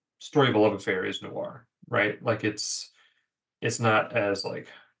Story of a Love Affair is noir, right? Like it's not as like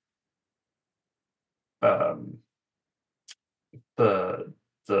um the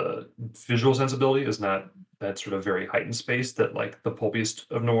the visual sensibility is not that sort of very heightened space that like the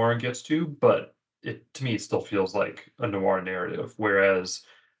pulpiest of noir gets to, but it to me it still feels like a noir narrative, whereas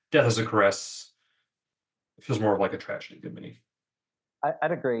Death is a Caress feels more of like a tragedy to me.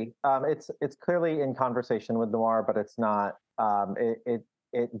 I'd agree. It's clearly in conversation with noir, but it's not.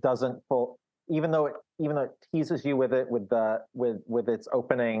 It doesn't full. Even though it teases you with it with its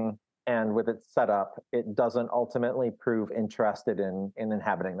opening and with its setup, it doesn't ultimately prove interested in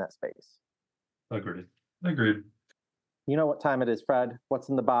inhabiting that space. Agreed. Agreed. You know what time it is, Fred? What's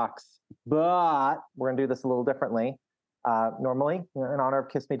in the box? But we're going to do this a little differently. Normally, in honor of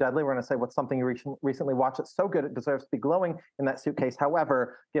Kiss Me Deadly, we're going to say what's something you recently watched that's so good it deserves to be glowing in that suitcase.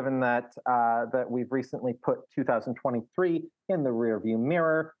 However, given that we've recently put 2023 in the rearview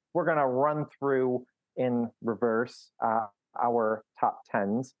mirror, we're going to run through in reverse our top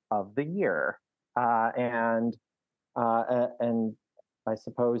tens of the year. And I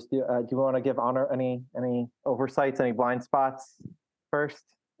suppose, do you want to give honor any oversights, any blind spots first,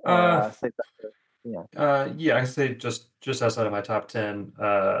 or Uh, say that? Yeah. yeah, I say just outside of my top 10,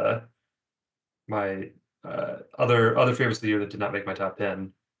 my other favorites of the year that did not make my top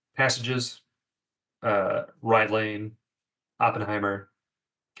 10: Passages, Ride Lane, Oppenheimer,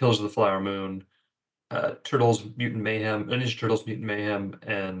 Killers of the Flower Moon, Turtles Mutant Mayhem, Ninja Turtles Mutant Mayhem,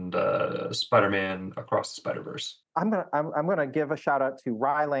 and Spider-Man Across the Spider-Verse. I'm gonna give a shout out to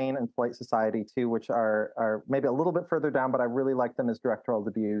Rye Lane and Polite Society too, which are maybe a little bit further down, but I really like them as directorial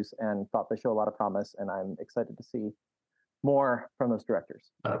debuts and thought they show a lot of promise, and I'm excited to see more from those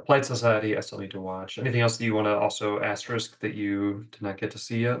directors. Polite Society, I still need to watch. Anything else that you want to also asterisk that you did not get to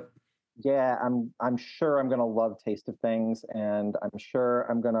see yet? yeah, I'm sure I'm gonna love Taste of Things, and I'm sure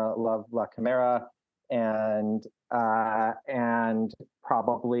I'm gonna love La Chimera, and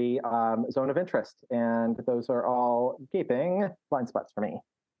probably Zone of Interest, and those are all gaping blind spots for me.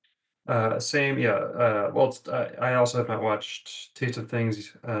 Same, yeah. Well, I also have not watched Taste of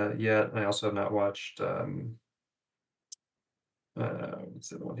Things yet. I also have not watched what's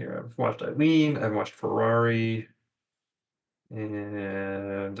the other one here? I've watched Eileen, I've watched Ferrari,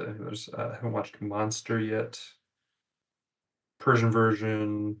 and I haven't watched Monster yet. Persian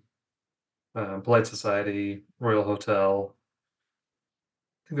Version, Polite Society, Royal Hotel.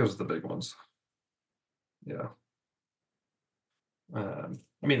 I think those are the big ones. Yeah.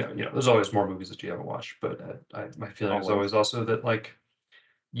 I mean, there's always more movies that you haven't watched, but my feeling is Always. always also that like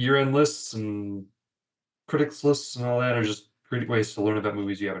year-end lists and critics lists and all that are just great ways to learn about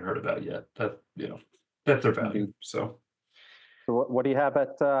movies you haven't heard about yet. That's their value. Indeed. So So what do you have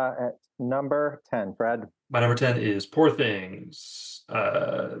at number 10, Fred? my number 10 is Poor Things.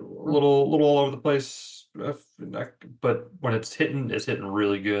 Little all over the place, but when it's hitting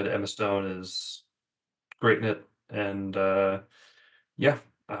really good. Emma Stone is great in it, and yeah,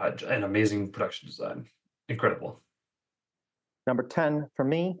 an amazing production design, incredible. Number 10 for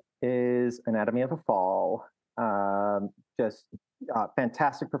me is Anatomy of a Fall. Just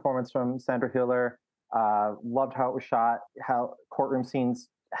fantastic performance from Sandra Hüller. Loved how it was shot, how courtroom scenes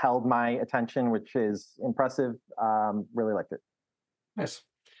held my attention, which is impressive. Really liked it. Nice.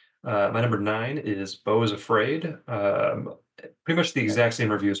 My number 9 is Beau is Afraid. Pretty much the exact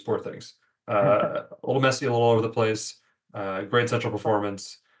same review as Poor Things. A little messy, a little over the place. Great central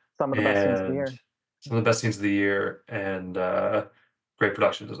performance, Some of the best scenes of the and year. some of the best scenes of the year, and great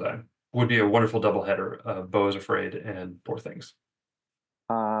production design. Would be a wonderful doubleheader of Beau is Afraid and Poor Things.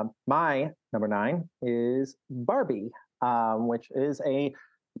 My number 9 is Barbie, which is a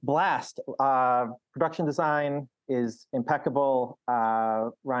blast. Production design is impeccable.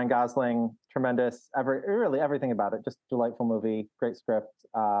 Ryan Gosling, tremendous. Really everything about it. Just delightful movie. Great script.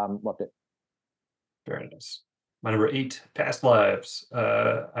 Loved it. Very nice. My number 8, Past Lives.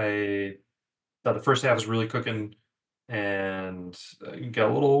 I thought the first half was really cooking, and got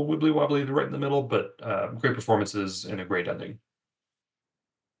a little wibbly wobbly right in the middle, but great performances and a great ending.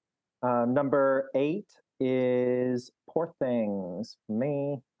 Number 8 is Poor Things for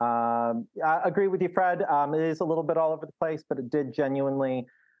me. I agree with you, Fred. It is a little bit all over the place, but it did genuinely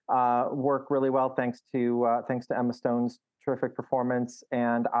work really well thanks to Emma Stone's terrific performance.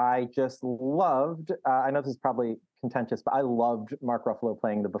 And I just loved. I know this is probably contentious, but I loved Mark Ruffalo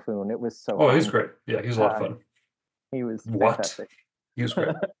playing the buffoon. It was so Oh, fun. he's great. Yeah, he's a lot of fun. He was What? fantastic. He was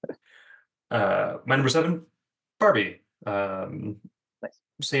great. My number 7, Barbie. Nice.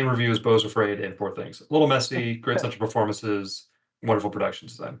 Same review as Beau's Afraid and Poor Things. A little messy, great central performances, wonderful production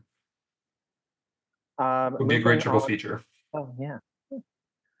design. Would be a great triple feature. Oh yeah.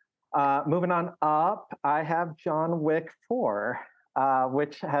 Moving on up, I have John Wick 4,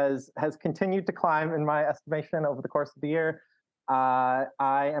 which has continued to climb in my estimation over the course of the year. I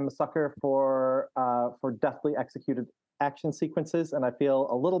am a sucker for deftly executed action sequences, and I feel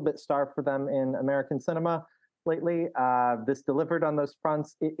a little bit starved for them in American cinema lately. This delivered on those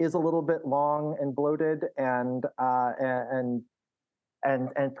fronts. It is a little bit long and bloated, and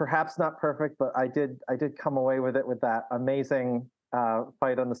perhaps not perfect, but I did come away with it with that amazing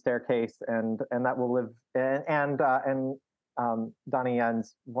fight on the staircase, and that will live, and Donnie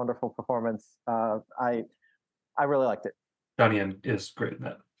Yen's wonderful performance. I really liked it. Donnie Yen is great in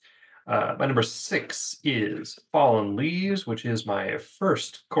that. My number 6 is Fallen Leaves, which is my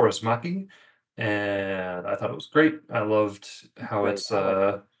first Chorus Maki, and I thought it was great. I loved how Great. it's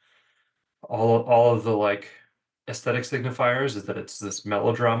all of the like aesthetic signifiers is that it's this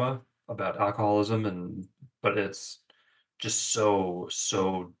melodrama about alcoholism, but it's just so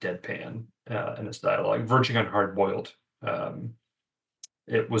deadpan in its dialogue, verging on hard boiled.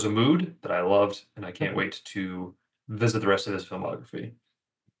 It was a mood that I loved, and I can't wait to visit the rest of his filmography.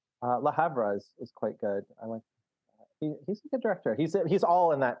 La Havre is quite good. I like. He's a good director. He's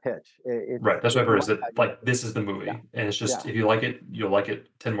all in that pitch. Right, that's what I've heard. Is that like this is the movie, Yeah. and it's just Yeah. if you like it, you'll like it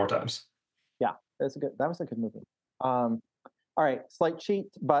 10 more times. Yeah, that was a good movie. All right, slight cheat,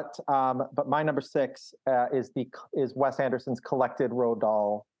 but my number 6 is Wes Anderson's collected Roald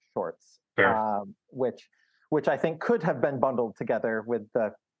Dahl shorts, Fair. which I think could have been bundled together with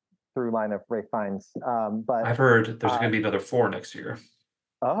the through line of Ray Fiennes. But I've heard there's going to be another 4 next year.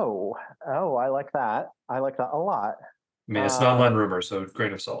 Oh, I like that. I like that a lot. I mean, it's an online rumor, so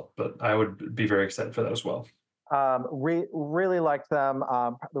grain of salt, but I would be very excited for that as well. Really liked them.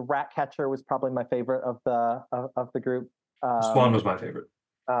 The Rat Catcher was probably my favorite of the group. Swan was my favorite.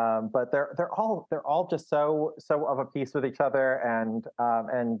 But they're all just so of a piece with each other, and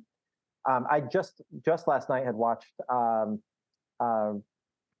I just last night had watched uh,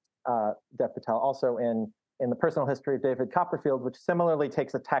 Dev Patel also in the personal history of David Copperfield, which similarly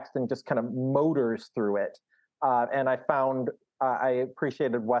takes a text and just kind of motors through it. And I found I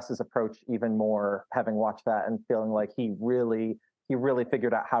appreciated Wes's approach even more having watched that and feeling like he really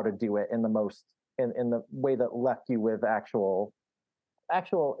figured out how to do it in the way that left you with actual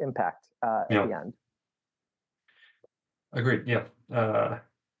impact at Yeah, the end. agreed. Yeah.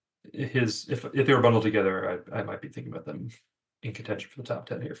 If they were bundled together, I might be thinking about them in contention for the top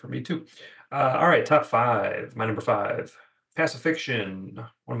 10 here for me too. All right, top five. My number five, Pacifiction,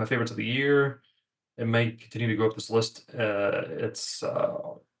 one of my favorites of the year. It may continue to go up this list. It's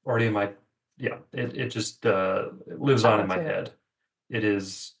already in my, yeah. It just it lives I've on in not my seen it. head. It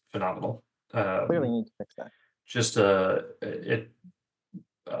is phenomenal. Clearly need to fix that. Just bad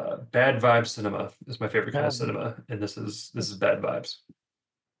vibe cinema is my favorite kind of cinema, and this is bad vibes.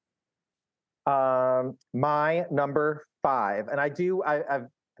 My number five, and I do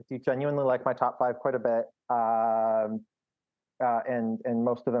genuinely like my top five quite a bit. And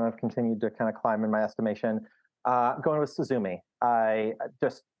most of them have continued to kind of climb in my estimation. Going with Suzumi, I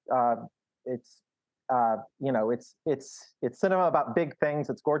just it's it's cinema about big things.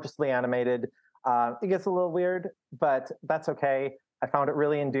 It's gorgeously animated. It gets a little weird, but that's okay. I found it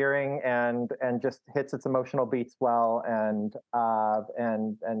really endearing and just hits its emotional beats well, and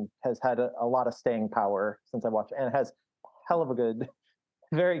has had a lot of staying power since I watched it, and it has hell of a good,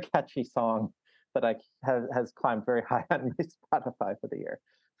 very catchy song that has climbed very high on my Spotify for the year.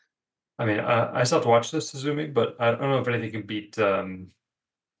 I mean, I still have to watch this Suzumi, but I don't know if anything can beat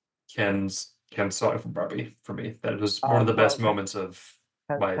Ken's song from Barbie for me. That was one of the best moments of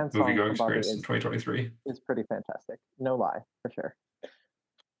my Ken's movie song going from Barbie experience in 2023. is pretty fantastic. No lie, for sure.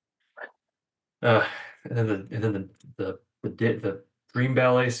 And then the dream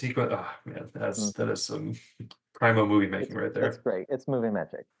ballet sequence. Oh man, that is some primo movie making right there. It's great. It's movie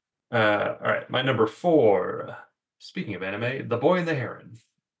magic. All right, my number four. Speaking of anime, The Boy and the Heron.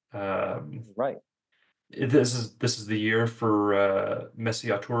 Right. This is the year for messy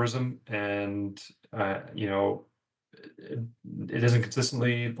auteurism, and it isn't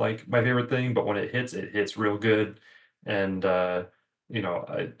consistently like my favorite thing, but when it hits real good. And I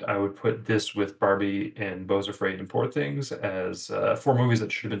would put this with Barbie and Beau's Afraid and Poor Things as four movies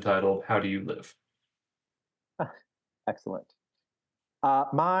that should have been titled "How Do You Live." Excellent.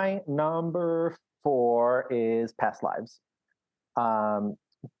 My number four is Past Lives.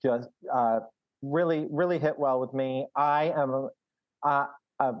 Just really hit well with me. I am on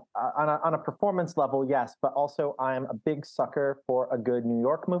a performance level, yes, but also I am a big sucker for a good New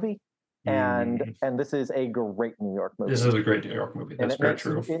York movie, and this is a great New York movie. This is a great New York movie. That's very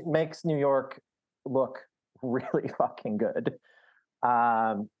true. It makes New York look really fucking good.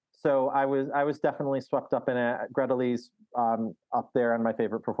 So I was definitely swept up in it. Greta Lee's up there on my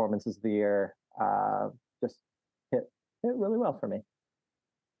favorite performances of the year. Just hit really well for me.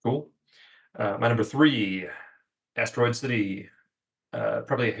 Cool. My number three, Asteroid City.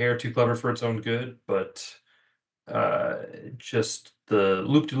 Probably a hair too clever for its own good, but just the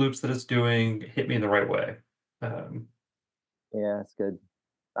loop-de-loops that it's doing hit me in the right way. Yeah, it's good.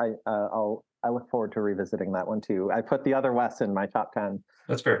 I look forward to revisiting that one too. I put The Other West in my top 10.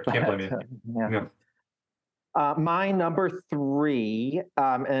 That's fair. Can't blame you. Yeah. My number three,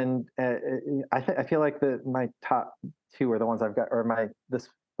 and I feel like my top two are the ones I've got, or my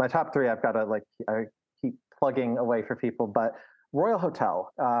top three I've got to I keep plugging away for people. But Royal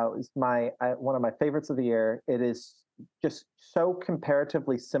Hotel is one of my favorites of the year. It is just so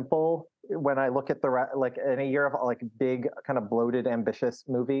comparatively simple when I look at in a year of big kind of bloated ambitious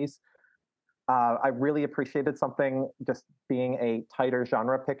movies. I really appreciated something just being a tighter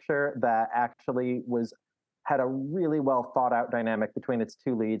genre picture that actually had a really well thought out dynamic between its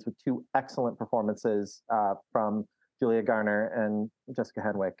two leads with two excellent performances from Julia Garner and Jessica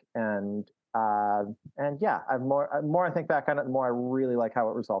Henwick. And yeah, more I think back on it, the more I really like how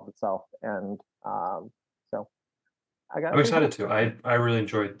it resolved itself. And so I'm excited too. I really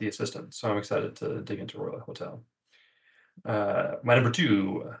enjoyed The Assistant, so I'm excited to dig into Royal Hotel. My number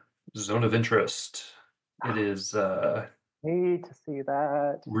two, Zone of Interest. It is need to see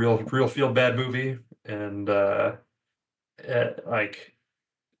that real feel bad movie, and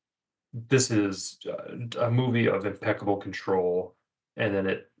this is a movie of impeccable control, and then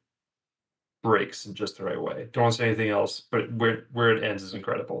it breaks in just the right way. Don't want to say anything else, but where it ends is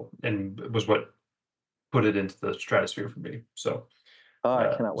incredible, and it was what put it into the stratosphere for me. So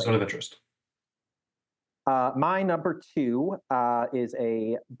I cannot wait. Zone of Interest. My number two is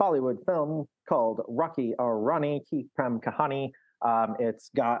a Bollywood film called Rocky or Rani Ki Prem Kahani. It's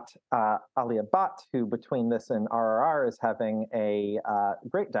got Alia Bhatt, who between this and RRR is having a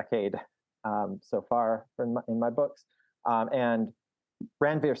great decade so far in my books. And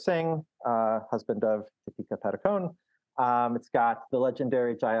Ranveer Singh, husband of Deepika Padukone. It's got the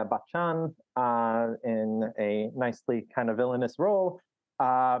legendary Jaya Bachchan in a nicely kind of villainous role.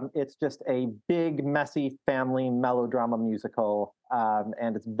 It's just a big, messy family melodrama musical,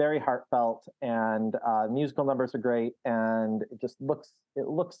 and it's very heartfelt. And musical numbers are great, and it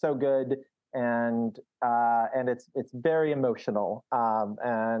looks so good, and it's very emotional,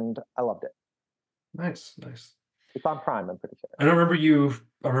 and I loved it. Nice, nice. It's on Prime, I'm pretty sure. I remember you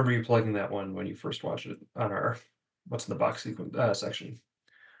plugging that one when you first watched it on our what's in the box section.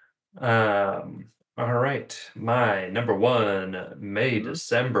 All right, my number one, May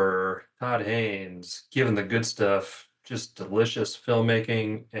December, Todd Haynes, given the good stuff, just delicious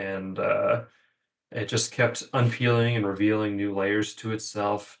filmmaking, and it just kept unpeeling and revealing new layers to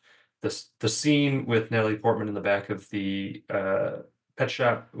itself. The scene with Natalie Portman in the back of the pet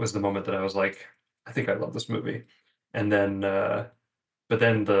shop was the moment that I was like, I think I love this movie. And then, but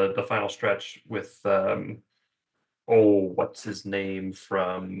then the final stretch with what's his name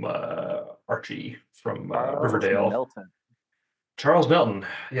from Archie from Riverdale? Milton. Charles Melton.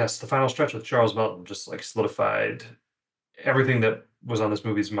 Yes, the final stretch with Charles Melton just like solidified everything that was on this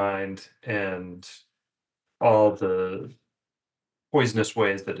movie's mind and all the poisonous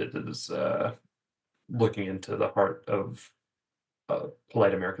ways that it is looking into the heart of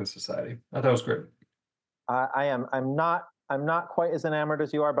polite American society. I thought it was great. I'm not quite as enamored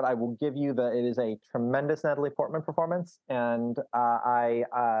as you are, but I will give you that it is a tremendous Natalie Portman performance, and I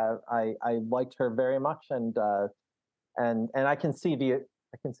liked her very much, and I can see the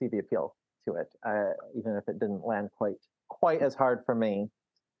appeal to it, even if it didn't land quite as hard for me.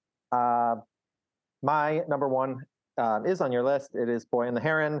 My number one is on your list. It is Boy and the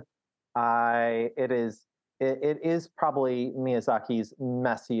Heron. It is probably Miyazaki's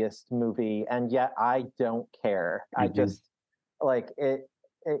messiest movie, and yet I don't care. I just like it.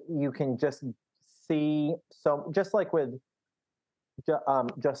 You can just see just like with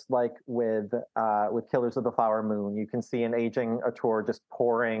Killers of the Flower Moon, you can see an aging auteur just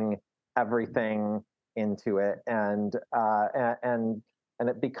pouring everything into it, and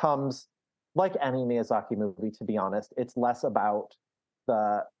it becomes like any Miyazaki movie. To be honest, it's less about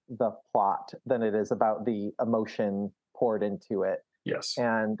the plot than it is about the emotion poured into it. Yes,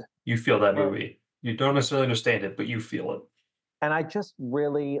 and you feel that movie. You don't necessarily understand it, but you feel it. And I just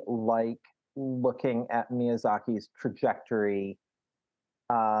really like looking at Miyazaki's trajectory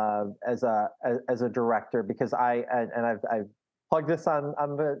as a director, because I've plugged this on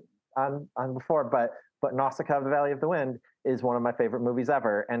before, but Nausicaa of the Valley of the Wind is one of my favorite movies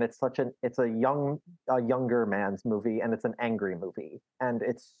ever, and it's a younger man's movie, and it's an angry movie, and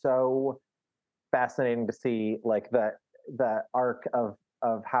it's so fascinating to see like the arc of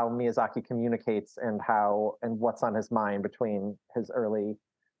how Miyazaki communicates and what's on his mind between his early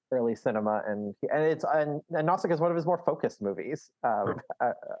cinema and Nausicaa is one of his more focused movies,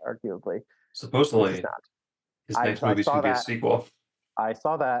 arguably. Supposedly, his next movie should be a sequel. I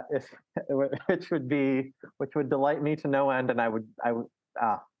saw that, which would delight me to no end, and I would. I'm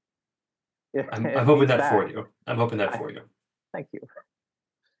hoping that for you. I'm hoping that for you. Thank you.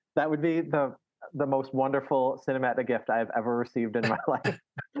 That would be the most wonderful cinematic gift I've ever received in my life.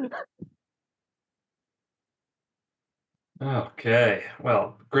 Okay,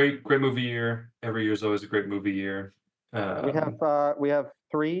 well, great movie year. Every year is always a great movie year. We have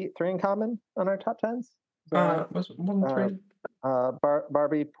three in common on our top tens. Was one three?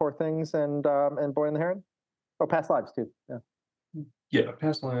 Barbie, Poor Things, and Boy and the Heron. Oh, Past Lives too. Yeah,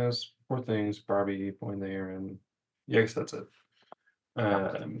 Past Lives, Poor Things, Barbie, Boy and the Heron. Yeah, I guess that's it.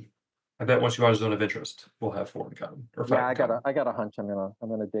 I bet once you watch Zone of Interest, we'll have four in common. Or five. Yeah, I got a hunch. I'm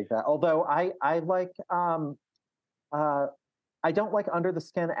gonna dig that. Although I like I don't like Under the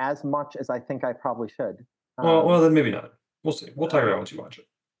Skin as much as I think I probably should. Well, then maybe not. We'll see. We'll talk about it once you watch it.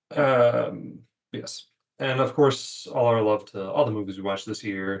 Yes. And of course, all our love to all the movies we watched this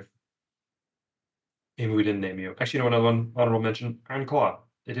year. Maybe we didn't name you. Actually, you know, another one, honorable mention, Iron Claw.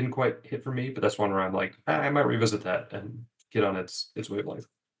 It didn't quite hit for me, but that's one where I'm like, I might revisit that and get on its wavelength.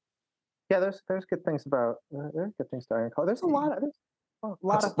 Yeah, there's good things about there's good things to Iron Claw. There's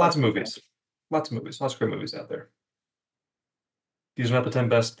Lots of movies. Lots of movies. Lots of great movies out there. These are not the 10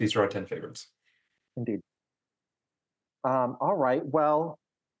 best. These are our 10 favorites. Indeed. All right. Well,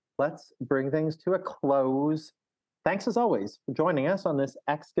 let's bring things to a close. Thanks as always for joining us on this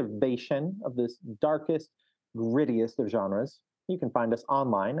excavation of this darkest, grittiest of genres. You can find us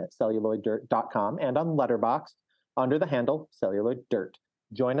online at celluloiddirt.com and on Letterboxd under the handle Celluloid Dirt.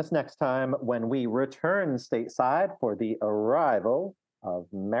 Join us next time when we return stateside for the arrival of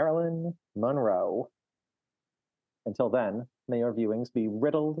Marilyn Monroe. Until then, may your viewings be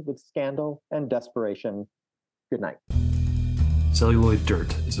riddled with scandal and desperation. Good night. Celluloid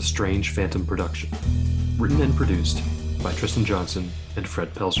Dirt is a Strange Phantom production. Written and produced by Tristan Johnson and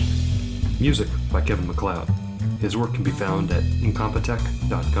Fred Pelzer. Music by Kevin MacLeod. His work can be found at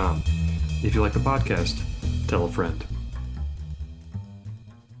incompetech.com. If you like the podcast, tell a friend.